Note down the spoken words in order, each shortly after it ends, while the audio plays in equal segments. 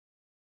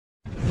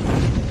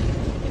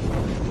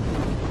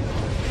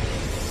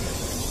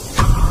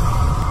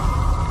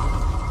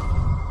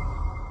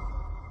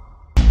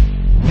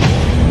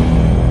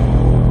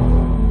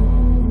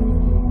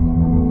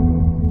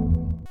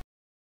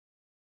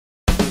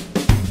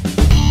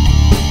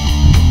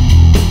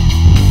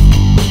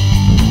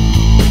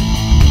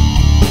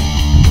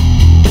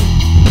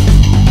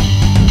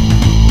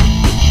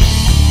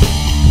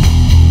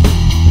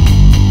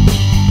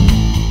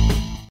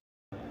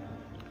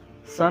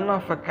son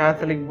of a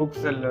Catholic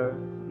bookseller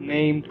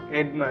named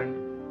Edmund,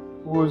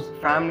 whose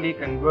family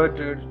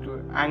converted to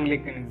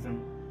Anglicanism.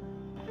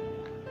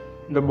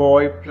 The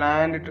boy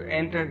planned to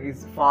enter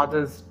his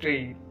father's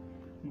trade,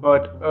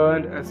 but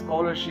earned a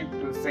scholarship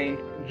to St.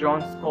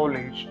 John's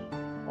College,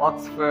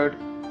 Oxford,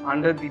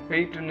 under the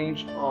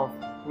patronage of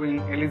Queen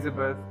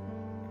Elizabeth,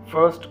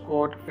 first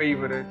court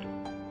favourite,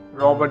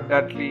 Robert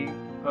Dudley,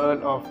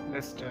 Earl of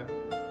Leicester.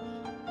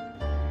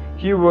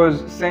 He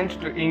was sent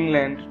to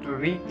England to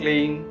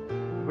reclaim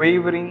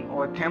wavering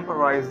or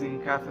temporizing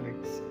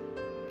Catholics.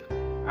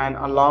 An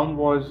alarm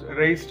was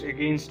raised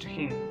against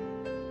him.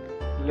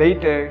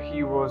 Later,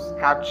 he was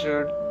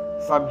captured,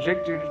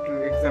 subjected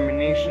to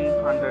examination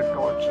under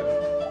torture.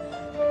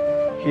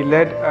 He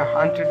led a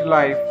hunted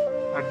life,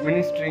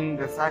 administering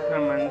the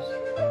sacraments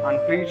and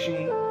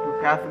preaching to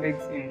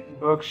Catholics in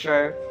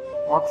Berkshire,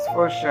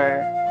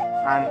 Oxfordshire,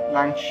 and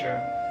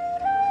Lancashire.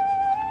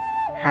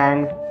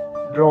 Hanged,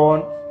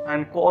 drawn,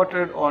 and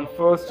quartered on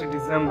 1st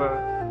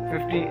December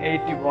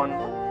 1581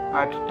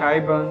 at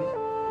Tyburn,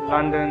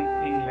 London,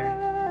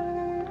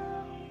 England.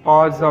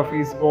 Parts of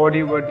his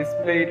body were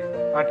displayed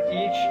at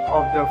each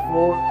of the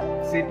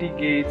 4 city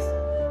gates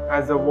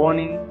as a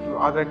warning to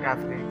other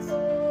Catholics.